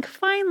 Link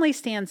finally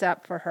stands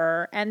up for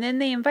her, and then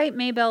they invite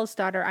Maybelle's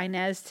daughter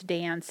Inez to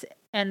dance.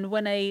 And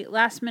when a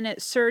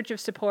last-minute surge of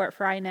support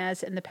for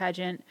Inez in the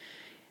pageant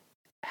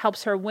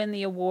helps her win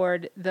the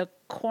award, the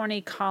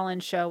Corny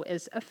Collins Show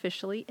is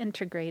officially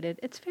integrated.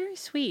 It's very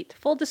sweet.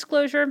 Full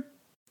disclosure,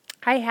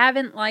 I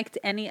haven't liked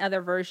any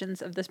other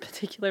versions of this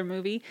particular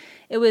movie.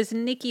 It was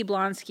Nikki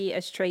Blonsky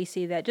as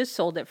Tracy that just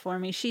sold it for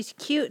me. She's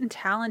cute and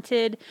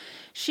talented.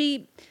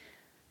 She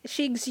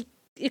exudes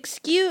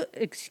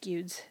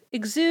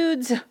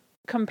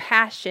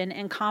compassion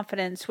and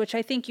confidence, which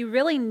I think you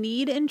really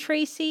need in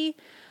Tracy.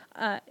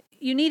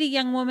 You need a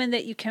young woman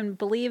that you can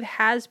believe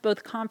has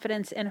both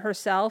confidence in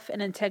herself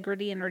and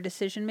integrity in her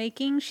decision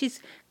making.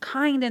 She's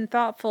kind and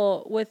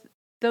thoughtful with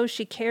those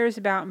she cares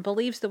about and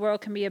believes the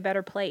world can be a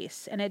better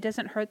place. And it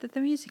doesn't hurt that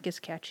the music is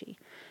catchy.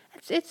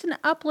 It's an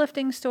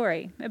uplifting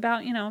story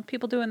about,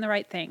 people doing the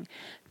right thing.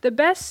 The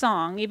best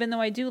song, even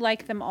though I do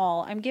like them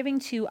all, I'm giving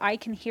to I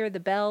Can Hear the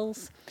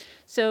Bells.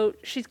 So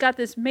she's got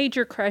this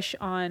major crush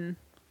on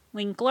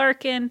Link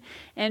Larkin,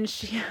 and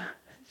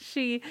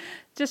she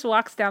just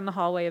walks down the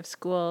hallway of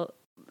school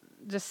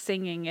just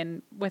singing,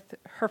 and with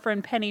her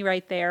friend Penny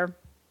right there.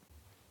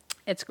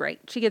 It's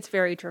great. She gets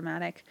very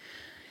dramatic.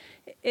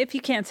 If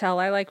you can't tell,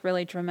 I like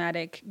really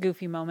dramatic,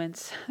 goofy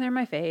moments. They're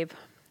my fave.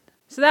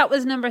 So that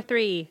was number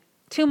 3.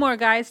 2 more,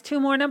 guys. 2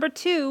 more. Number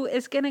 2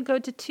 is going to go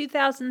to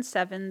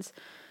 2007's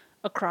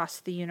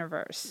Across the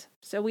Universe.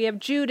 So we have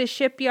Jude, a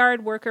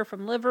shipyard worker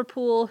from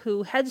Liverpool,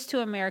 who heads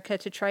to America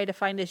to try to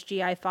find his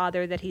GI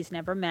father that he's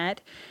never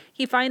met.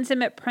 He finds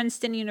him at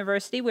Princeton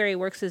University, where he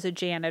works as a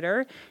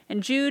janitor.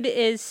 And Jude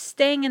is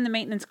staying in the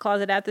maintenance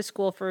closet at the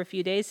school for a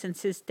few days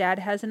since his dad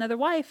has another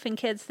wife and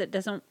kids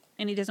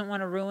and he doesn't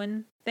want to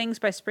ruin things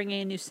by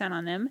springing a new scent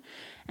on them.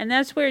 And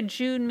that's where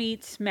Jude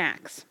meets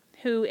Max,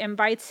 who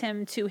invites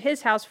him to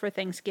his house for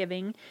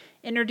Thanksgiving,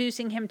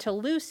 introducing him to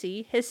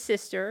Lucy, his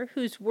sister,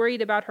 who's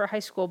worried about her high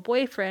school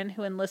boyfriend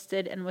who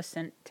enlisted and was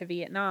sent to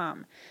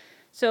Vietnam.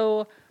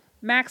 So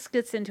Max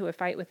gets into a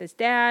fight with his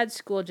dad.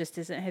 School just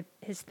isn't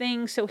his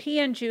thing. So he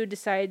and Jude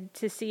decide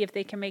to see if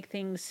they can make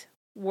things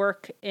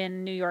work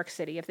in New York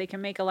City, if they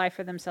can make a life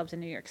for themselves in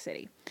New York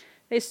City.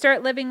 They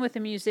start living with a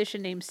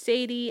musician named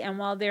Sadie, and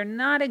while they're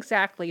not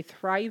exactly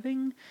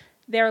thriving,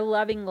 they're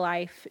loving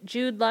life.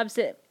 Jude loves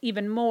it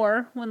even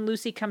more when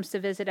Lucy comes to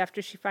visit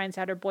after she finds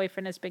out her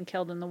boyfriend has been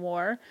killed in the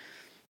war.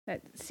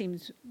 That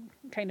seems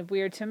kind of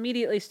weird to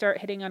immediately start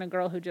hitting on a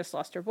girl who just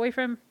lost her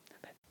boyfriend.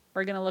 But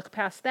we're going to look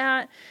past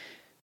that.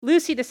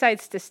 Lucy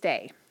decides to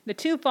stay. The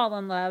two fall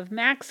in love.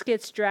 Max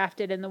gets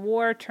drafted, and the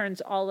war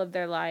turns all of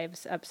their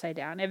lives upside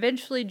down.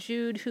 Eventually,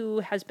 Jude, who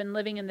has been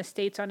living in the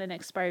States on an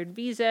expired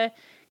visa,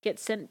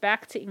 gets sent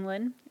back to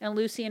England, and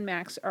Lucy and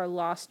Max are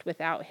lost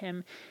without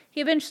him.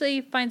 He eventually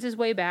finds his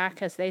way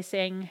back as they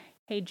sing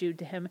Hey Jude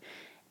to him.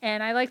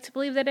 And I like to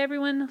believe that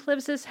everyone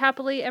lives as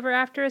happily ever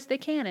after as they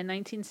can in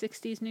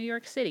 1960s New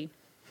York City.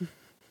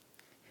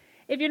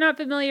 If you're not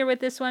familiar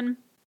with this one,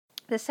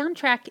 the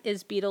soundtrack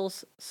is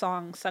Beatles'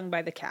 song sung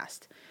by the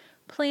cast,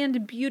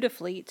 planned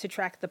beautifully to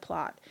track the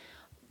plot.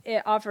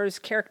 It offers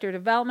character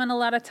development a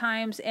lot of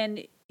times,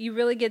 and you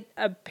really get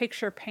a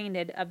picture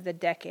painted of the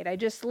decade. I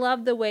just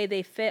love the way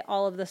they fit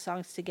all of the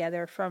songs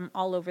together from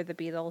all over the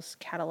Beatles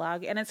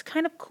catalog. And it's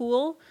kind of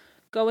cool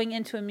going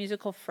into a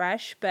musical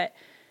fresh, but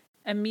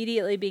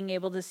immediately being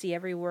able to see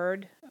every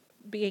word,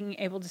 being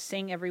able to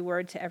sing every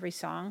word to every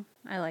song.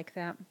 I like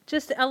that.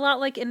 Just a lot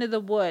like Into the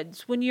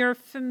Woods. When you're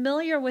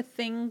familiar with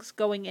things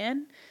going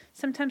in,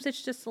 sometimes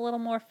it's just a little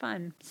more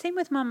fun. Same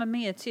with Mamma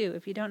Mia, too.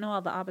 If you don't know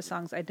all the ABBA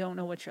songs, I don't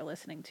know what you're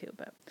listening to,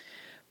 but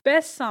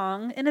best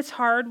song, and it's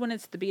hard when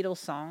it's the Beatles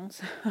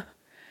songs.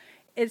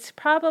 It's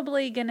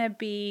probably going to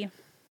be,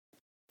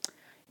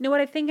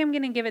 I think I'm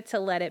going to give it to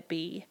Let It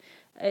Be.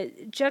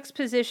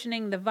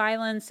 Juxtapositioning the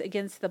violence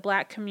against the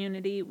black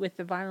community with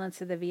the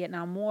violence of the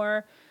Vietnam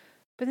War.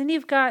 But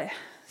then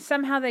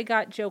somehow they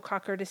got Joe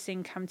Cocker to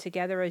sing Come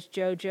Together as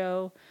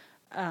JoJo.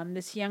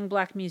 This young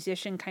black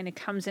musician kind of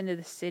comes into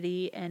the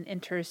city and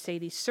enters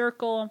Sadie's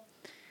circle.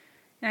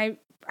 And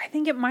I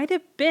think it might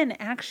have been,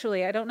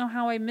 actually, I don't know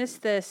how I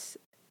missed this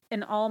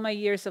in all my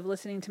years of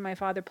listening to my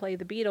father play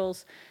the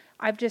Beatles.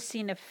 I've just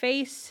seen a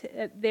face.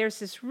 There's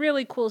this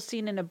really cool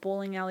scene in a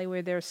bowling alley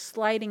where they're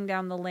sliding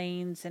down the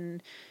lanes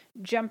and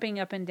jumping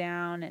up and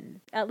down.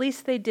 And at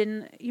least they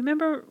didn't. You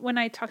remember when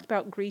I talked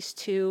about Grease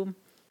 2,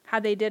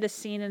 how they did a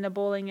scene in a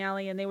bowling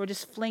alley and they were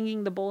just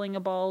flinging the bowling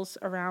balls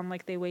around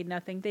like they weighed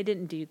nothing? They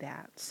didn't do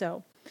that.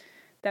 So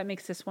that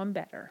makes this one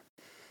better.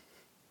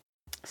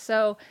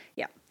 So,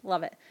 yeah,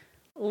 love it.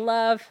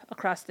 Love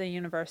Across the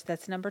Universe.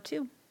 That's number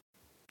 2.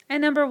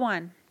 And number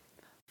 1.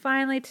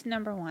 Finally to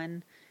number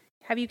 1.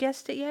 Have you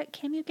guessed it yet?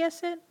 Can you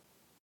guess it?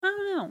 I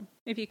don't know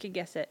if you can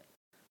guess it.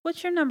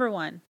 What's your number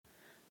 1?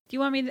 Do you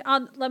want me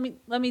to,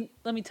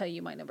 let me tell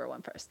you my number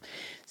 1 first.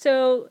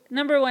 So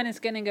number 1 is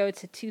going to go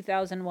to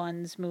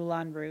 2001's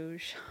Moulin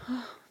Rouge.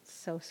 Oh,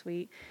 so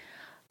sweet.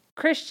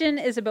 Christian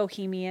is a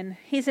bohemian.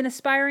 He's an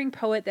aspiring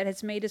poet that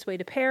has made his way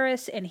to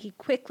Paris, and he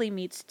quickly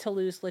meets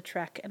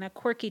Toulouse-Lautrec and a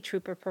quirky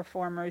troupe of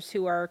performers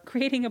who are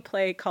creating a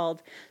play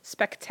called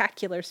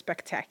Spectacular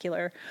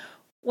Spectacular.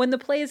 When the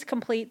play is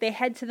complete, they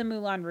head to the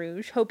Moulin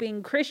Rouge,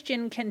 hoping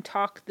Christian can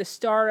talk the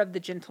star of the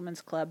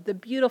Gentleman's Club, the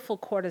beautiful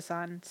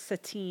courtesan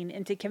Satine,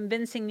 into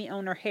convincing the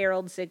owner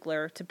Harold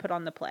Ziegler to put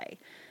on the play.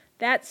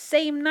 That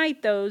same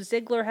night, though,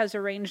 Ziegler has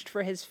arranged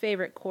for his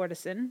favorite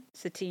courtesan,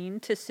 Satine,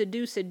 to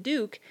seduce a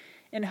duke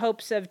in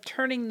hopes of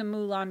turning the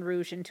Moulin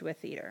Rouge into a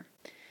theater.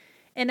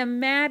 In a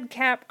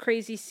madcap,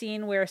 crazy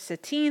scene where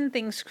Satine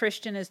thinks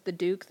Christian is the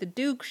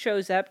Duke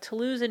shows up,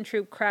 Toulouse and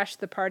troupe crash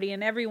the party,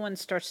 and everyone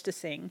starts to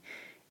sing.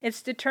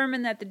 It's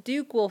determined that the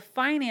Duke will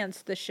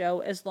finance the show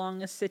as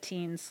long as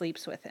Satine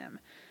sleeps with him.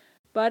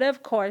 But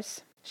of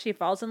course, she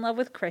falls in love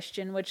with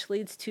Christian, which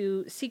leads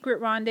to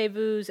secret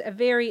rendezvous, a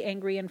very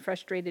angry and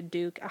frustrated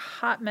Duke, a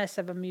hot mess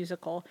of a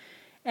musical,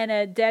 and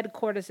a dead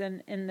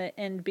courtesan in the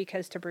end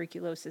because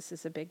tuberculosis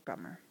is a big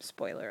bummer.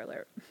 Spoiler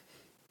alert.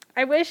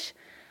 I wish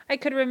I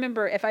could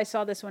remember if I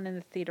saw this one in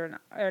the theater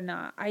or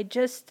not.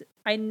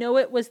 I know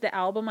it was the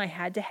album I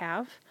had to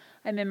have.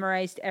 I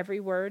memorized every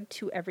word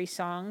to every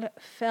song,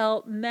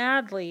 fell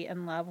madly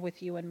in love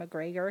with Ewan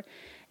McGregor,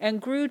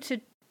 and grew to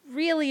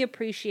really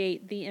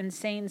appreciate the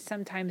insane,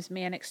 sometimes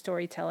manic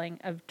storytelling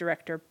of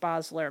director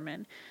Baz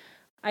Luhrmann.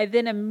 I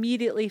then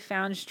immediately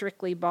found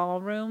Strictly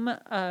Ballroom,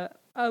 a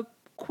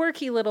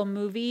quirky little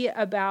movie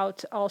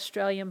about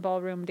Australian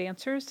ballroom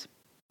dancers.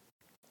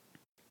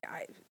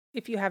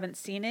 If you haven't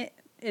seen it,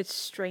 it's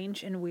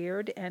strange and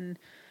weird, and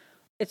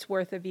it's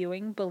worth a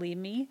viewing, believe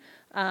me.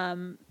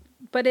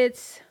 But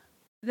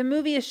the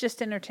movie is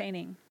just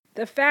entertaining.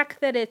 The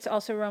fact that it's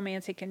also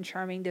romantic and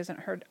charming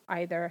doesn't hurt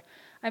either.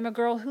 I'm a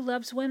girl who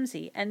loves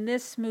whimsy, and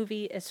this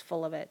movie is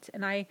full of it.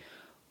 And I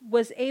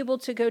was able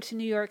to go to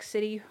New York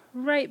City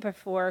right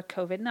before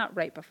COVID, not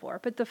right before,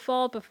 but the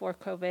fall before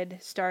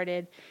COVID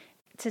started,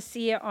 to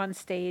see it on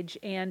stage,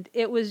 and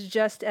it was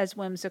just as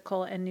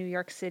whimsical in New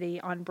York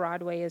City on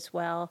Broadway as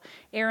well.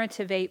 Aaron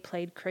Tveit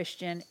played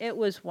Christian. It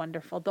was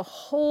wonderful. The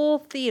whole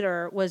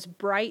theater was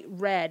bright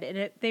red,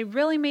 and they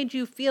really made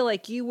you feel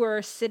like you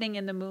were sitting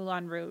in the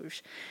Moulin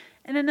Rouge.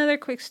 And another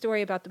quick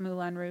story about the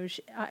Moulin Rouge.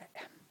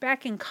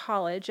 Back in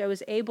college, I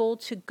was able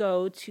to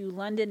go to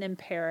London and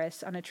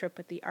Paris on a trip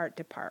with the art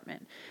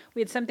department.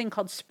 We had something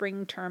called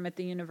spring term at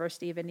the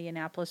University of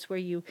Indianapolis, where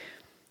you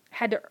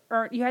had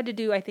to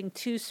do, I think,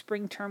 2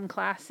 spring term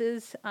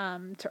classes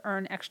to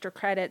earn extra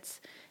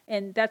credits.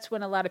 And that's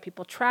when a lot of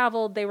people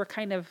traveled. They were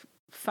kind of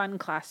fun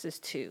classes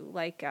too.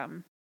 Like I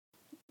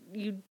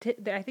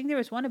think there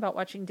was one about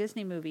watching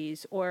Disney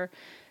movies or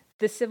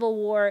the Civil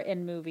War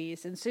in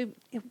movies. And so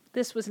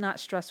this was not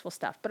stressful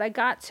stuff. But I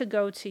got to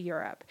go to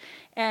Europe,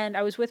 and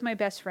I was with my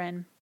best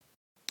friend.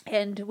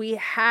 And we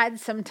had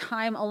some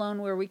time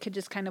alone where we could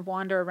just kind of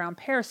wander around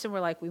Paris, and we're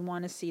like, we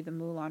want to see the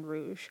Moulin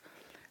Rouge.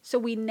 So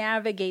we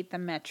navigate the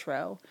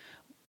metro.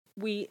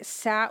 We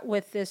sat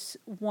with this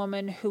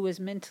woman who was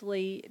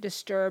mentally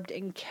disturbed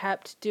and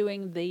kept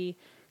doing the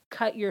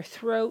cut your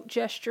throat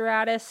gesture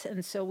at us.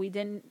 And so we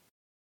didn't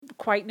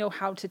quite know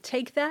how to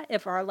take that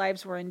if our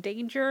lives were in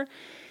danger.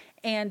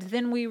 And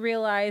then we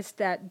realized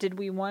that, did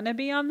we want to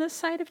be on this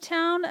side of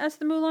town as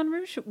the Moulin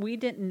Rouge? We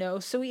didn't know.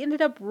 So we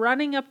ended up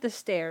running up the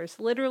stairs,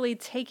 literally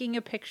taking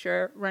a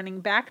picture,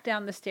 running back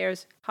down the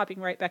stairs,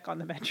 hopping right back on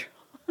the metro.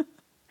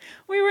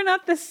 We were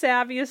not the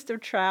savviest of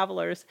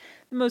travelers,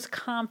 the most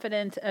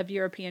confident of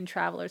European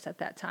travelers at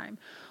that time.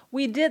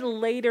 We did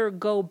later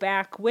go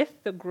back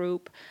with the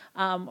group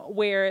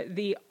where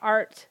the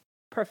art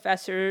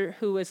professor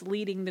who was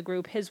leading the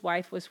group, his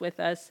wife was with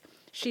us.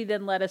 She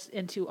then led us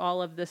into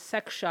all of the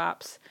sex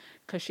shops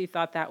because she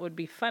thought that would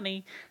be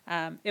funny.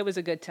 It was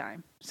a good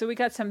time. So we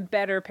got some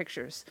better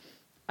pictures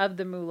of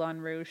the Moulin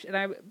Rouge.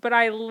 But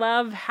I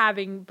love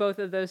having both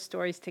of those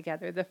stories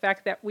together. The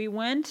fact that we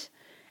went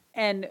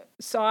and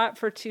saw it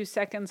for 2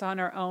 seconds on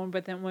our own,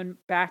 but then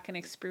went back and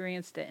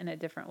experienced it in a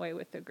different way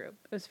with the group.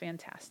 It was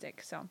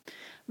fantastic. So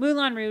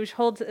Moulin Rouge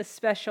holds a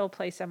special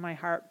place in my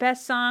heart.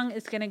 Best song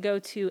is going to go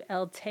to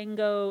El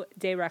Tango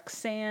de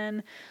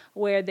Roxanne,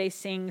 where they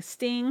sing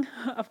Sting,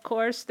 of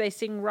course. They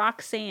sing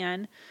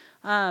Roxanne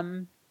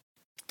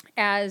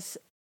as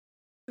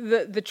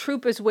the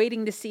troupe is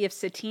waiting to see if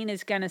Satine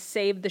is going to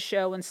save the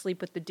show and sleep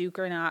with the Duke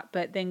or not.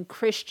 But then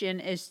Christian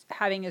is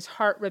having his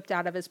heart ripped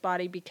out of his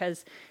body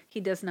because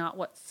he does not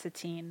want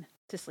Satine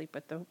to sleep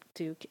with the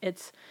Duke.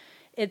 It's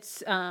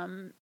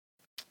kind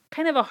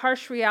of a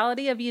harsh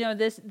reality of,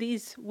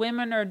 these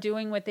women are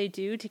doing what they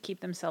do to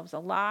keep themselves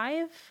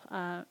alive.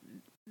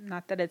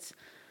 Not that it's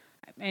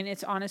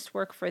honest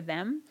work for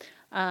them.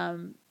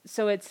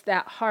 So it's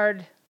that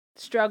hard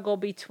struggle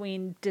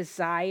between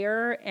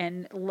desire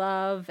and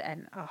love,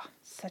 and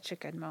such a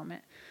good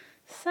moment.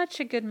 Such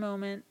a good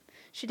moment.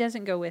 She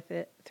doesn't go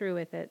through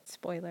with it.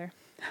 Spoiler.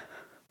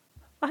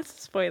 Lots of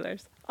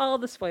spoilers. All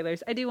the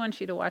spoilers. I do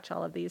want you to watch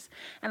all of these,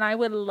 and I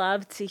would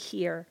love to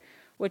hear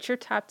what your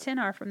top 10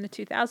 are from the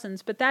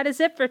 2000s, but that is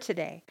it for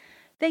today.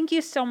 Thank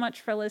you so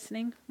much for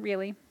listening,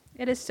 really.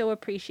 It is so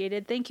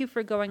appreciated. Thank you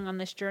for going on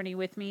this journey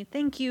with me.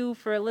 Thank you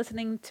for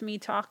listening to me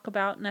talk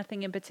about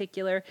nothing in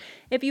particular.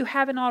 If you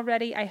haven't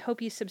already, I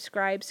hope you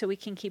subscribe so we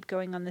can keep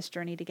going on this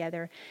journey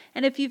together.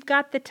 And if you've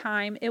got the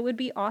time, it would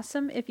be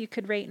awesome if you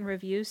could rate and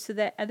review so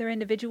that other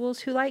individuals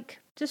who like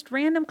just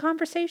random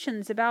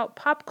conversations about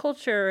pop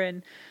culture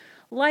and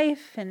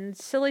life and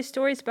silly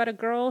stories about a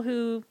girl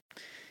who,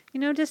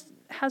 just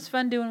has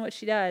fun doing what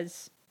she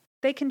does,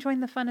 they can join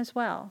the fun as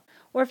well.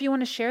 Or if you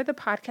want to share the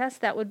podcast,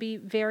 that would be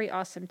very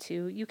awesome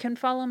too. You can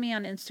follow me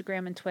on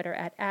Instagram and Twitter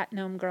at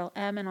 @GnomeGirlM,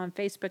 and on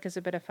Facebook as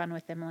A Bit of Fun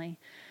with Emily.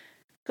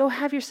 Go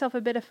have yourself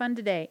a bit of fun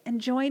today,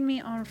 and join me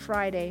on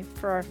Friday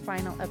for our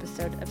final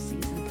episode of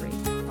Season 3.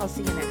 I'll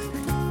see you next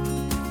time.